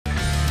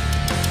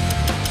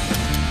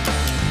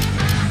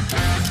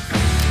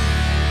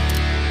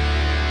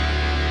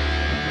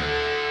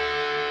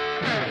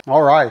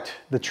All right,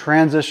 the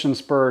Transition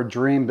Spur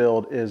Dream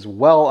Build is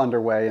well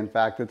underway. In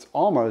fact, it's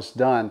almost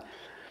done.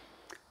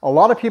 A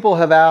lot of people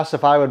have asked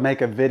if I would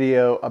make a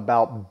video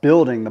about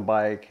building the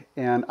bike,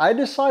 and I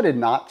decided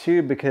not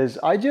to because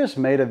I just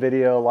made a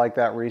video like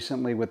that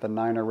recently with the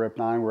 9er Rip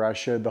 9 where I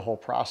showed the whole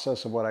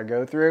process of what I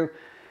go through.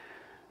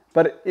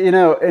 But, you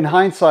know, in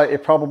hindsight,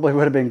 it probably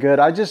would have been good.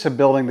 I just am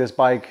building this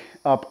bike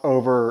up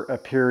over a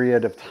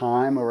period of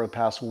time, over the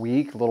past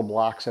week, little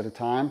blocks at a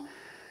time.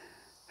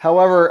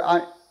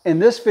 However, in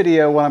this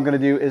video, what I'm going to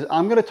do is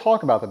I'm going to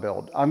talk about the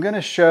build. I'm going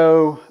to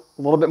show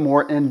a little bit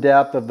more in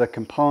depth of the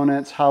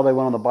components, how they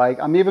went on the bike.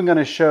 I'm even going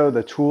to show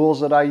the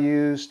tools that I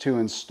use to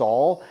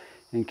install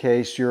in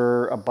case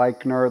you're a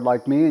bike nerd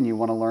like me and you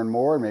want to learn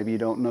more. Maybe you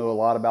don't know a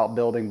lot about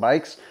building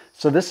bikes.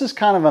 So this is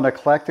kind of an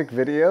eclectic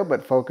video,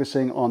 but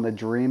focusing on the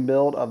dream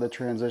build of the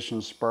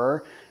Transition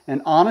Spur.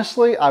 And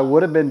honestly, I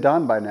would have been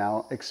done by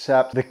now,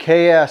 except the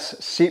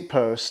KS seat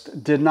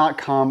post did not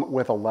come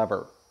with a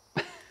lever.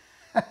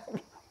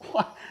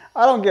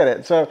 I don't get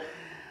it. So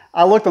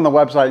I looked on the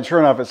website and sure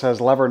enough, it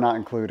says lever not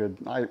included.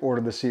 I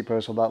ordered the seat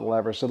post without the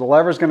lever. So the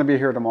lever is going to be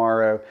here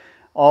tomorrow.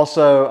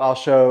 Also, I'll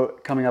show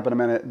coming up in a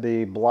minute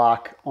the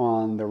block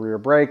on the rear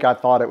brake. I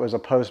thought it was a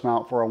post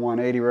mount for a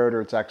 180 rotor.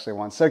 It's actually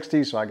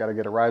 160, so I got to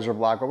get a riser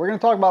block. But we're going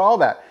to talk about all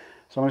that.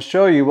 So I'm going to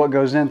show you what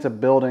goes into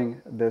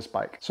building this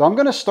bike. So I'm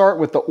going to start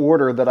with the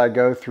order that I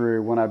go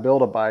through when I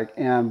build a bike.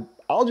 And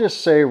I'll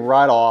just say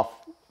right off,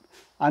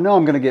 I know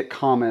I'm going to get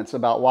comments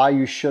about why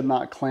you should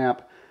not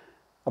clamp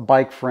a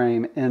bike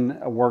frame in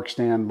a work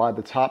stand by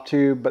the top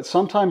tube, but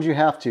sometimes you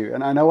have to.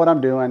 And I know what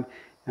I'm doing.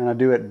 And I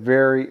do it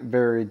very,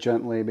 very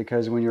gently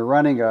because when you're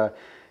running a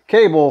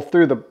cable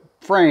through the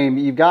frame,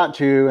 you've got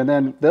to. And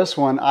then this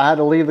one, I had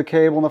to leave the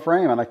cable in the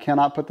frame and I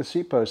cannot put the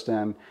seat post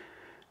in.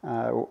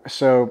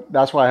 So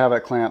that's why I have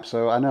it clamped.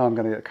 So I know I'm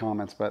going to get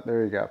comments, but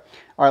there you go.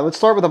 All right, let's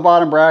start with the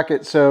bottom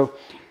bracket. So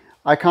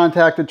I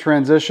contacted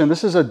Transition.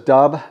 This is a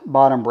dub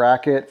bottom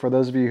bracket. For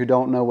those of you who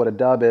don't know what a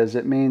dub is,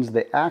 it means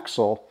the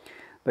axle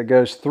that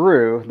goes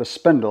through, the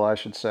spindle, I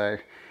should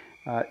say,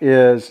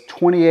 is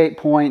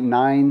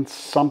 28.9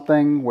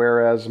 something,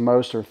 whereas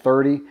most are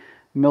 30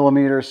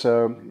 millimeters.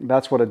 So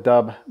that's what a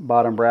dub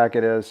bottom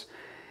bracket is.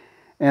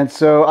 And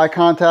so I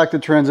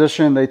contacted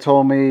Transition. They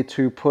told me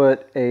to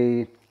put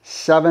a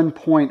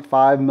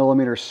 7.5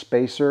 millimeter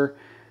spacer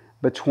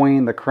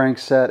between the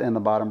crankset and the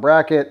bottom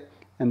bracket.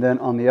 And then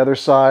on the other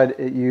side,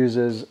 it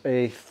uses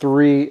a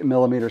 3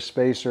 millimeter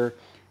spacer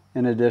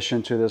in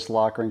addition to this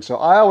lock ring. So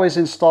I always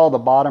install the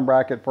bottom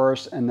bracket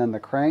first and then the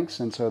cranks,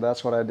 and so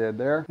that's what I did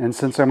there. And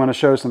since I'm going to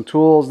show some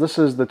tools, this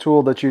is the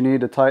tool that you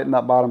need to tighten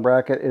that bottom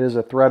bracket. It is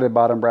a threaded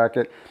bottom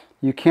bracket.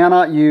 You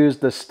cannot use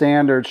the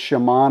standard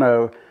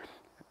Shimano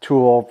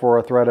tool for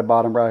a threaded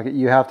bottom bracket.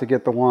 You have to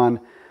get the one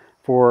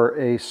for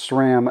a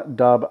SRAM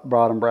dub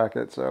bottom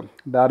bracket. So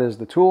that is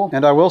the tool.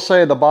 And I will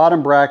say the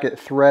bottom bracket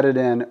threaded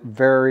in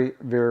very,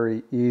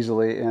 very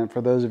easily. And for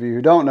those of you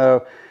who don't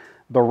know,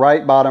 the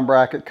right bottom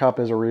bracket cup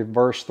is a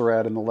reverse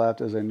thread and the left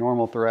is a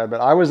normal thread.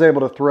 But I was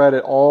able to thread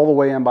it all the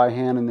way in by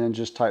hand and then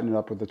just tighten it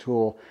up with the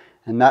tool.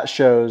 And that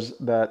shows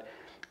that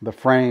the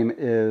frame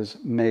is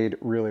made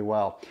really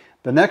well.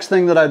 The next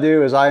thing that I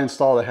do is I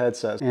install the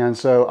headsets. And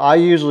so I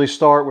usually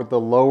start with the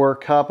lower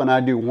cup and I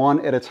do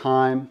one at a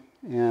time.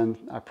 And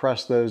I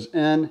press those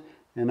in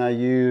and I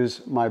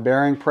use my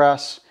bearing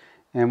press.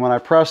 And when I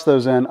press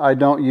those in, I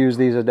don't use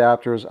these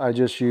adapters. I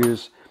just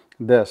use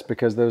this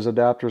because those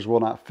adapters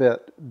will not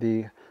fit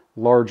the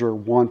larger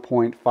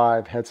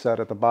 1.5 headset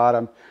at the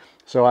bottom.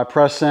 So I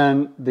press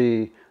in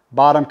the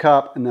bottom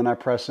cup and then I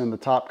press in the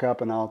top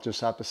cup, and I'll just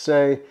have to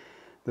say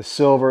the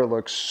silver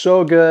looks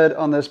so good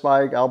on this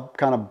bike. I'll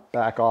kind of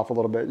back off a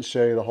little bit and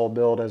show you the whole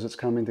build as it's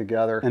coming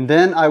together. And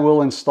then I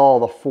will install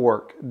the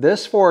fork.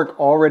 This fork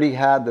already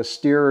had the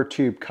steerer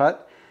tube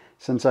cut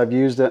since I've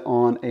used it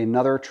on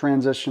another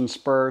Transition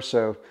Spur.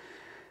 So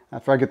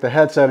after I get the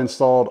headset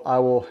installed, I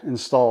will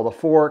install the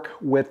fork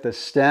with the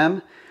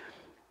stem.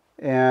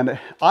 And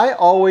I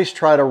always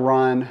try to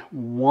run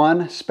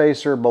one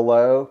spacer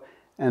below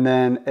and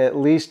then at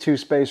least 2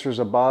 spacers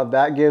above.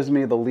 That gives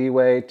me the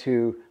leeway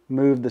to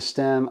move the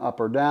stem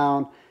up or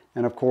down.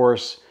 And of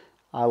course,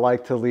 I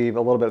like to leave a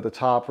little bit at the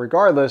top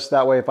regardless.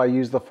 That way, if I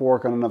use the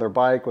fork on another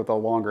bike with a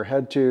longer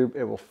head tube,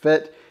 it will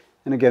fit.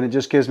 And again, it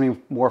just gives me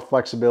more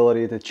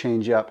flexibility to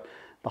change up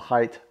the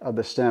height of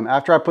the stem.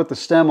 After I put the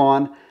stem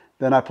on,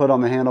 then I put on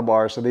the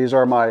handlebars. So these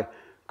are my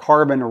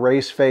carbon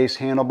race face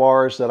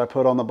handlebars that I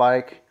put on the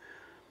bike.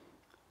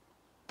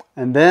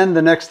 And then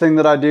the next thing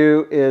that I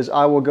do is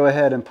I will go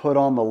ahead and put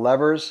on the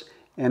levers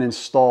and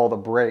install the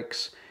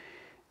brakes.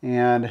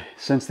 And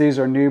since these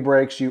are new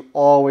brakes, you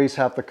always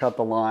have to cut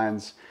the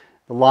lines.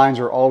 The lines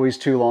are always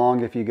too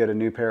long if you get a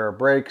new pair of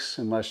brakes,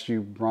 unless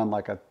you run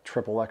like a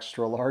triple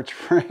extra large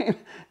frame.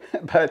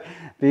 But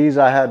these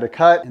I had to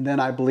cut and then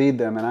I bleed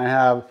them. And I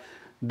have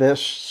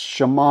this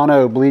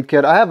Shimano bleed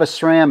kit. I have a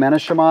SRAM and a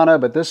Shimano,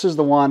 but this is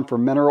the one for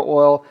mineral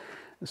oil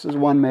This is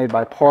one made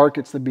by Park.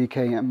 It's the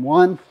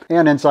BKM1.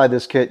 And inside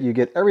this kit, you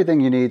get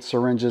everything you need,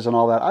 syringes and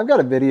all that. I've got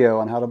a video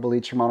on how to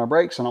bleach Shimano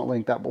brakes, and I'll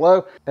link that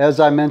below. As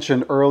I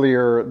mentioned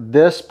earlier,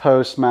 this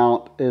post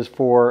mount is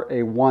for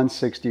a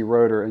 160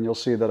 rotor, and you'll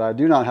see that I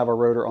do not have a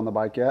rotor on the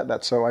bike yet.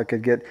 That's so I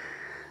could get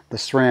the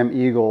SRAM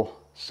Eagle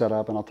set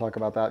up, and I'll talk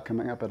about that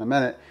coming up in a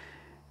minute.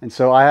 And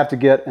so I have to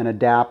get an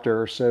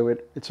adapter, so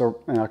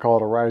and I call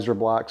it a riser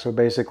block. So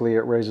basically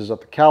it raises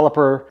up the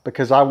caliper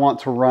because I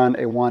want to run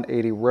a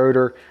 180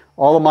 rotor.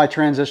 All of my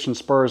Transition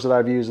spurs that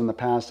I've used in the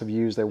past have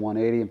used a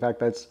 180. In fact,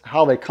 that's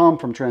how they come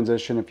from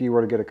Transition if you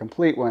were to get a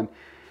complete one.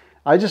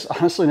 I just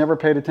honestly never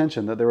paid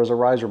attention that there was a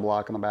riser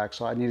block in the back,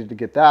 so I needed to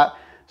get that.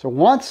 So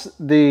once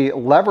the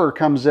lever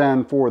comes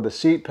in for the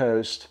seat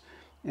post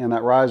and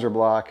that riser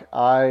block,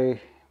 I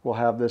will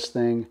have this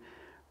thing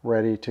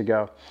ready to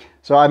go.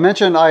 So I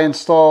mentioned I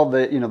installed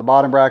the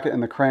bottom bracket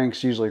and the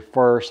cranks usually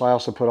first. I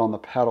also put on the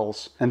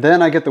pedals, and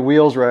then I get the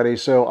wheels ready.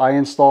 So I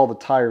install the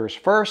tires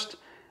first,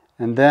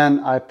 and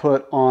then I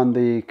put on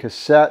the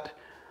cassette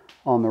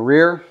on the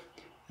rear,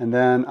 and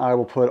then I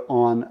will put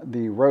on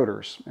the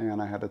rotors.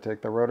 And I had to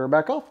take the rotor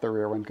back off the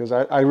rear one because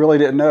I really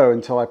didn't know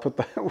until I put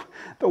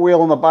the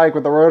wheel on the bike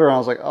with the rotor, and I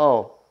was like,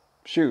 oh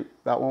shoot,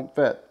 that won't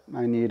fit.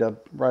 I need a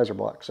riser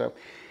block.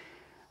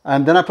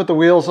 And then I put the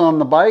wheels on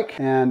the bike,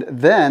 and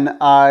then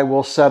I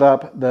will set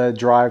up the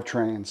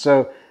drivetrain.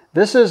 So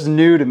this is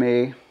new to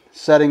me,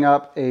 setting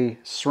up a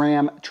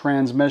SRAM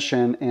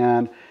transmission,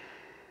 and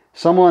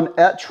someone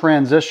at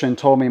Transition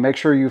told me make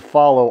sure you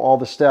follow all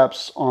the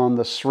steps on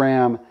the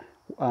SRAM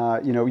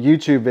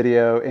YouTube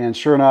video, and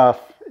sure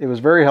enough, it was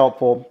very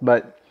helpful.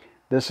 But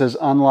this is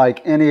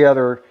unlike any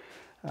other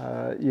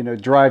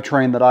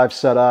drivetrain that I've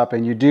set up,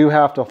 and you do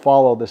have to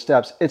follow the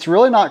steps. It's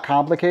really not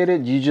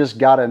complicated. You just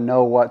got to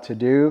know what to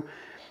do.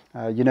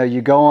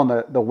 You go on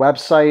the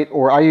website,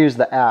 or I use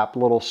the app,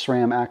 little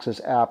SRAM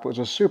Access app, which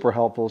was super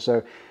helpful.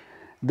 So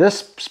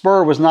this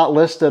spur was not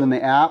listed in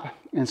the app,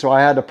 and so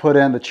I had to put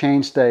in the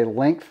chainstay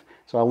length.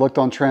 So I looked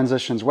on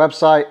Transition's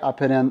website. I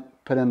put in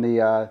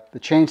the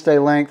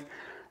chainstay length,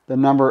 the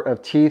number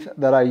of teeth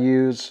that I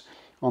use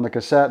on the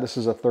cassette. This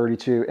is a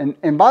 32.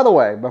 And by the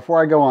way,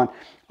 before I go on,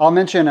 I'll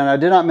mention, and I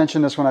did not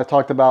mention this when I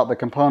talked about the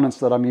components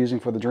that I'm using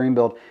for the Dream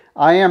Build,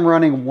 I am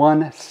running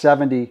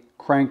 170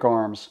 crank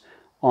arms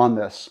on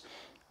this.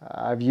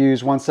 I've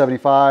used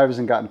 175s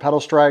and gotten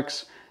pedal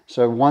strikes,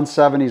 so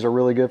 170s are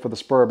really good for the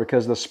spur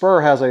because the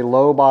spur has a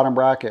low bottom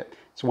bracket.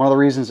 It's one of the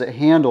reasons it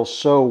handles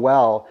so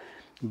well,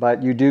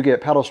 but you do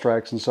get pedal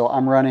strikes, and so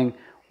I'm running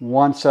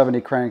 170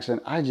 cranks, and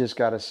I just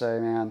got to say,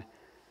 man,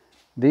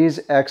 these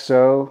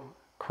XO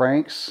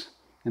cranks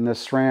in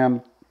this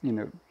SRAM,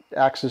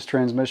 Axis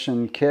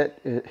transmission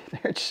kit,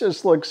 it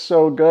just looks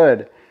so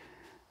good.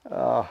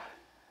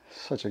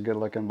 Such a good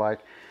looking bike.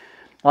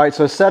 All right,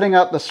 so setting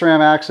up the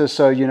SRAM Axis,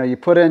 so you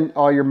put in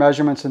all your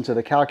measurements into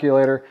the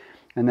calculator,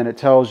 and then it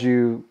tells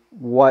you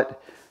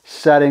what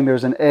setting.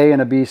 There's an A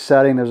and a B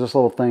setting. There's this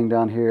little thing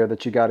down here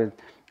that you got to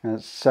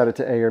set it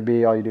to A or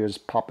B. All you do is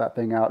pop that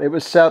thing out. It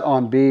was set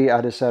on B.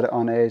 I just set it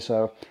on A,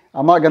 so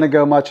I'm not going to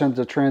go much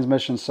into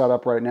transmission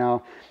setup right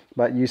now,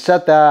 but you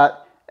set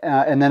that,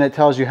 and then it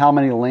tells you how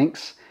many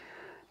links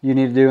you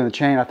need to do in the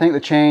chain. I think the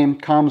chain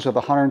comes with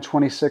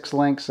 126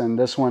 links, and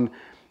this one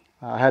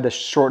I had to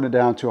shorten it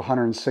down to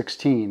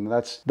 116.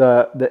 That's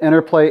the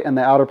inner plate and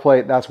the outer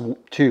plate, that's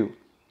 2.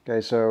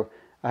 Okay, so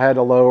I had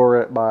to lower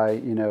it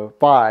by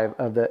 5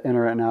 of the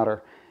inner and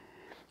outer.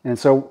 And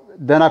so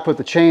then I put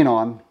the chain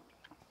on,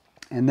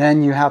 and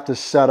then you have to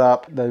set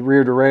up the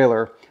rear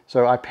derailleur.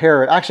 So I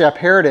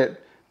paired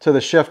it to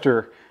the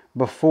shifter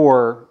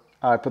before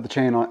I put the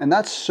chain on, and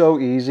that's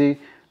so easy.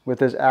 With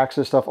this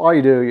Axis stuff, all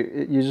you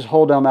do, you just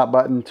hold down that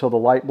button until the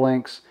light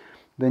blinks.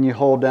 Then you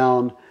hold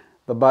down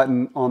the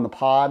button on the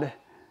pod,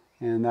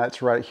 and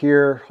that's right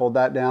here. Hold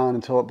that down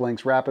until it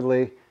blinks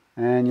rapidly,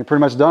 and you're pretty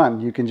much done.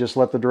 You can just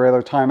let the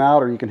derailleur time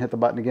out, or you can hit the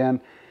button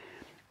again.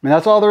 I mean,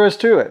 that's all there is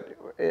to it.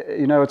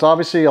 It's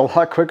obviously a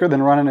lot quicker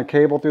than running a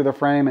cable through the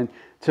frame, and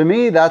to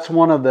me, that's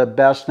one of the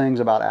best things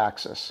about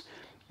Axis,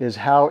 is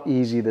how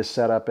easy this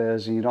setup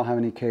is, and you don't have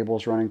any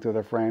cables running through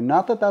the frame.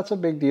 Not that that's a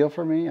big deal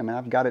for me. I mean,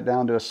 I've got it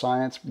down to a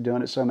science,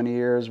 doing it so many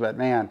years, but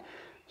man,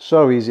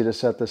 so easy to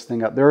set this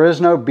thing up. There is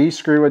no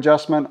B-screw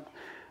adjustment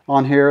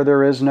on here.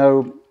 There is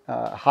no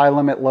high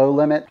limit, low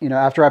limit.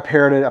 After I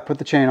paired it, I put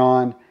the chain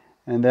on,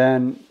 and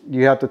then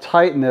you have to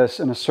tighten this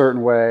in a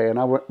certain way, and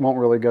I won't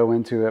really go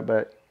into it,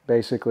 but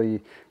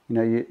basically,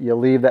 you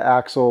leave the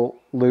axle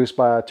loose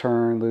by a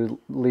turn,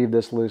 leave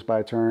this loose by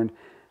a turn,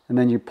 and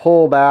then you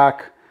pull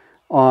back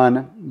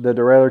on the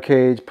derailleur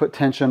cage, put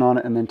tension on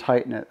it, and then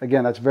tighten it.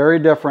 Again, that's very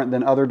different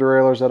than other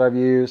derailleurs that I've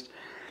used.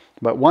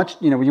 But once,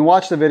 when you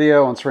watch the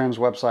video on SRAM's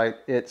website,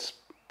 it's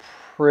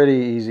pretty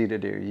easy to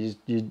do.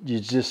 You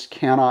just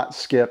cannot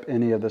skip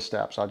any of the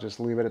steps. I'll just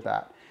leave it at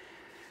that.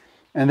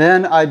 And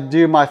then I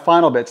do my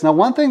final bits. Now,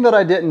 one thing that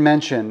I didn't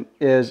mention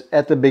is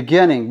at the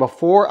beginning,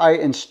 before I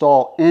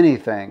install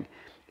anything,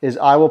 is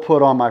I will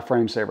put on my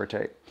frame saver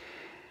tape.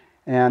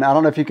 And I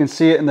don't know if you can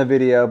see it in the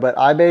video, but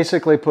I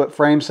basically put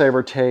frame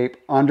saver tape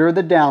under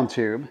the down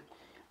tube.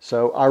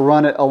 So I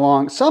run it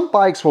along. Some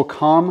bikes will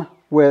come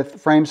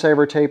with frame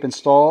saver tape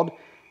installed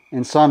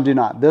and some do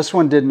not. This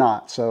one did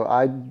not, so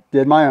I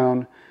did my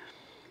own.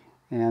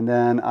 And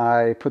then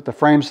I put the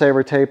frame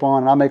saver tape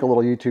on, and I'll make a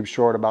little YouTube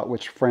short about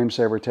which frame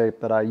saver tape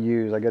that I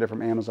use. I get it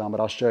from Amazon, but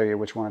I'll show you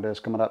which one it is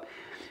coming up.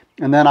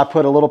 And then I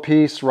put a little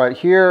piece right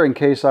here in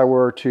case I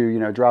were to, you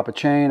know, drop a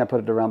chain. I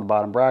put it around the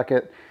bottom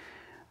bracket.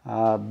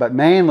 But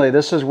mainly,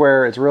 this is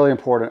where it's really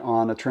important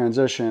on a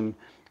transition,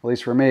 at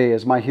least for me,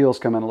 is my heels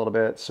come in a little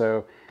bit.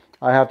 So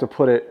I have to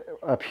put it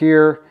up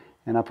here,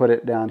 and I put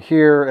it down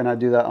here, and I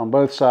do that on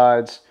both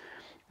sides.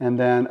 And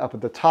then up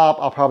at the top,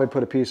 I'll probably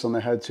put a piece on the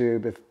head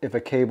tube if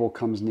a cable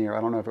comes near.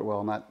 I don't know if it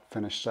will. I'm not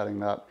finished setting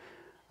that.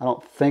 I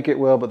don't think it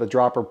will, but the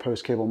dropper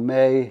post cable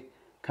may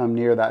come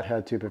near that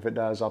head tube. If it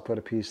does, I'll put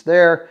a piece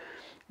there.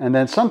 And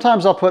then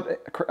sometimes I'll put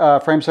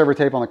frame saver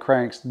tape on the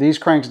cranks. These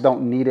cranks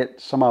don't need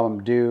it. Some of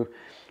them do.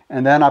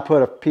 And then I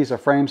put a piece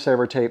of frame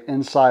saver tape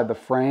inside the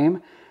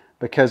frame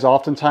because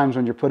oftentimes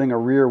when you're putting a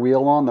rear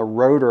wheel on, the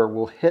rotor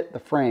will hit the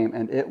frame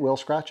and it will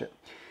scratch it.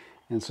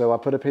 And so I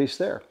put a piece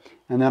there.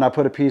 And then I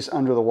put a piece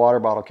under the water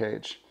bottle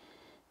cage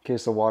in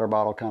case the water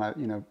bottle kind of,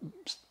 you know,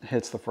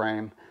 hits the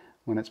frame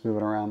when it's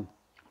moving around.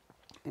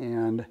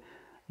 And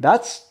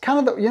that's kind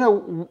of the, you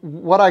know,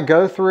 what I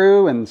go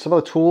through and some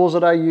of the tools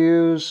that I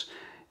use.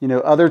 You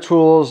know, other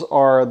tools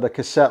are the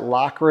cassette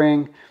lock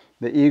ring.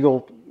 The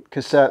Eagle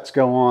cassettes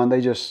go on, they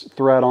just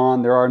thread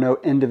on. There are no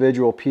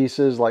individual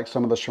pieces like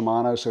some of the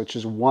Shimano, so it's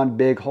just one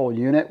big whole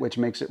unit, which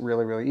makes it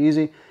really, really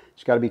easy.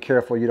 Just got to be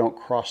careful you don't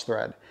cross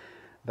thread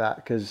that,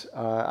 because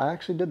I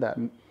actually did that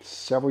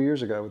several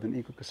years ago with an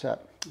Eagle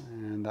cassette,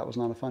 and that was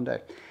not a fun day.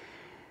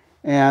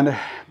 And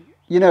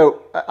you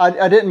know,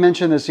 I didn't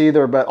mention this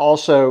either, but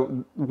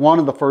also one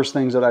of the first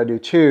things that I do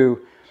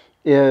too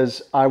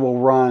is I will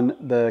run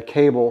the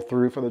cable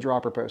through for the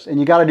dropper post, and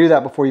you got to do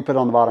that before you put it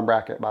on the bottom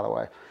bracket, by the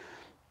way.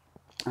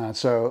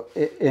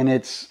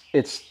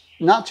 It's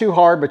not too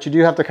hard, but you do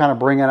have to kind of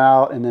bring it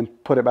out and then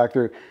put it back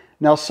through.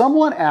 Now,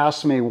 someone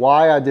asked me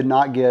why I did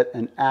not get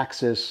an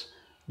Axis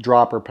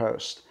dropper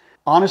post.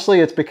 Honestly,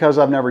 it's because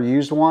I've never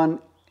used one.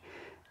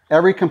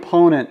 Every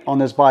component on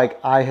this bike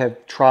I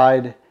have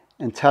tried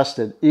and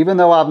tested. Even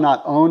though I've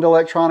not owned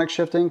electronic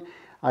shifting,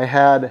 I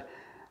had,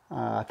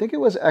 I think it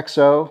was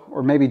XO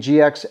or maybe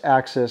GX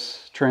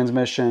Axis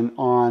transmission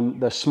on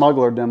the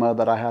Smuggler demo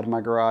that I had in my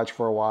garage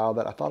for a while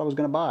that I thought I was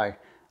going to buy,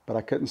 but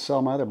I couldn't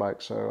sell my other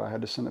bike, so I had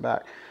to send it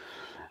back.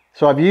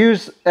 So I've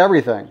used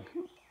everything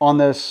on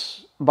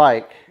this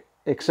bike,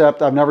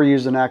 except I've never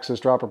used an Axis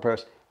dropper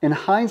post. In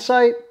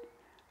hindsight,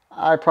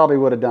 I probably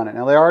would have done it.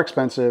 Now, they are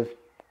expensive,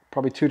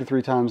 probably 2 to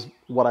 3 times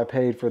what I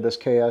paid for this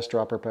KS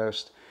dropper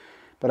post.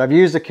 But I've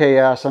used the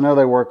KS. I know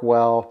they work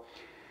well.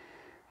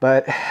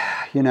 But,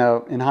 you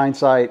know, in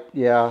hindsight,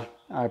 yeah,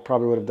 I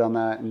probably would have done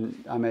that,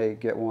 and I may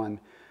get one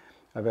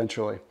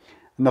eventually.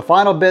 And the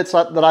final bits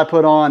that I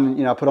put on,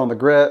 you know, I put on the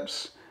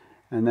grips,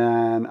 and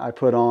then I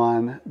put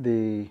on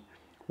the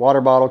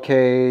water bottle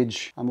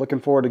cage. I'm looking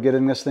forward to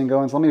getting this thing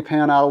going. So let me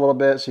pan out a little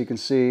bit so you can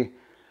see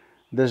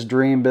this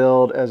Dream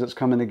Build as it's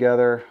coming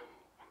together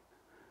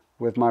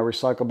with my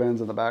recycle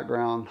bins in the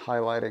background,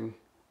 highlighting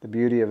the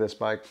beauty of this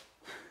bike.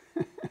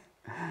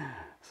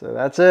 So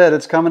that's it,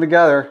 it's coming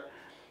together.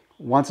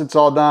 Once it's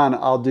all done,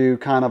 I'll do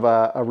kind of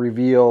a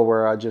reveal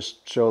where I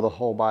just show the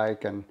whole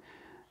bike and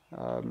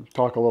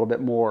talk a little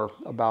bit more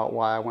about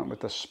why I went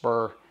with the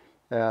Spur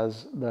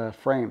as the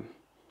frame.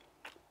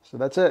 So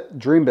that's it,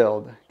 Dream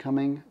Build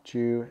coming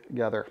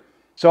together.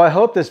 So I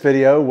hope this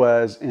video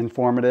was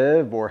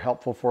informative or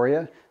helpful for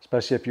you,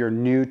 especially if you're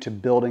new to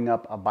building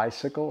up a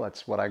bicycle.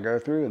 That's what I go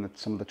through and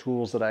some of the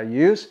tools that I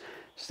use.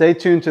 Stay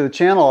tuned to the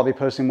channel. I'll be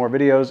posting more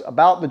videos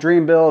about the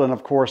Dream Build and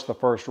of course the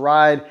first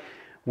ride,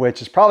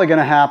 which is probably going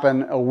to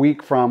happen a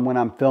week from when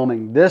I'm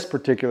filming this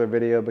particular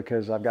video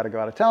because I've got to go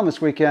out of town this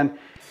weekend.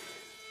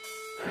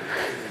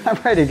 I'm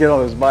ready to get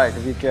on this bike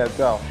if you can't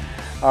tell.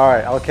 All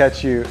right, I'll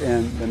catch you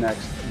in the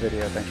next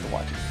video. Thanks for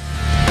watching.